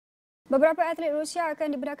Beberapa atlet Rusia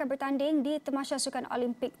akan dibenarkan bertanding di Tamasya Sukan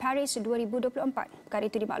Olimpik Paris 2024. Perkara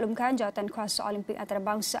itu dimaklumkan Jawatankuasa Olimpik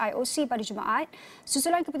Antarabangsa IOC pada Jumaat,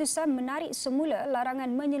 susulan keputusan menarik semula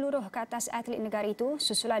larangan menyeluruh ke atas atlet negara itu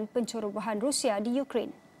susulan pencerobohan Rusia di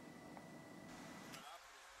Ukraine.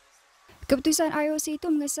 Keputusan IOC itu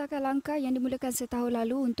mengesahkan langkah yang dimulakan setahun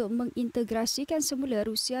lalu untuk mengintegrasikan semula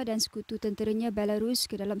Rusia dan sekutu tenteranya Belarus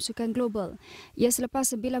ke dalam sukan global. Ia selepas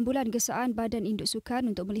 9 bulan gesaan Badan Induk Sukan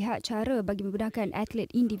untuk melihat cara bagi membenarkan atlet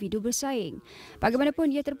individu bersaing.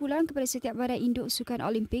 Bagaimanapun, ia terpulang kepada setiap Badan Induk Sukan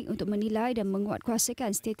Olimpik untuk menilai dan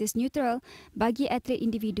menguatkuasakan status neutral bagi atlet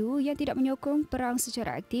individu yang tidak menyokong perang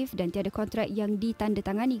secara aktif dan tiada kontrak yang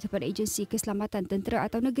ditandatangani kepada agensi keselamatan tentera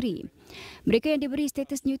atau negeri. Mereka yang diberi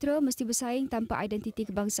status neutral mesti bersaing tanpa identiti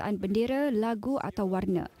kebangsaan bendera, lagu atau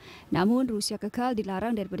warna. Namun, Rusia kekal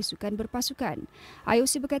dilarang daripada sukan berpasukan.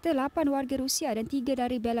 IOC berkata 8 warga Rusia dan 3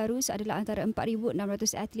 dari Belarus adalah antara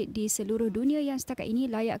 4,600 atlet di seluruh dunia yang setakat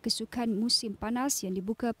ini layak ke sukan musim panas yang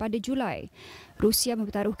dibuka pada Julai. Rusia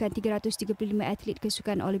mempertaruhkan 335 atlet ke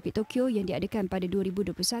sukan Olimpik Tokyo yang diadakan pada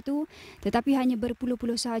 2021, tetapi hanya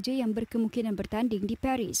berpuluh-puluh sahaja yang berkemungkinan bertanding di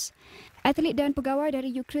Paris. Atlet dan pegawai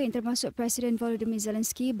dari Ukraine termasuk Presiden Volodymyr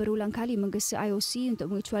Zelensky berulang kali menggesa IOC untuk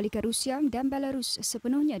mengecualikan Rusia dan Belarus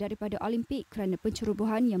sepenuhnya daripada Olimpik kerana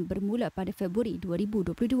pencerobohan yang bermula pada Februari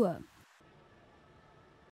 2022.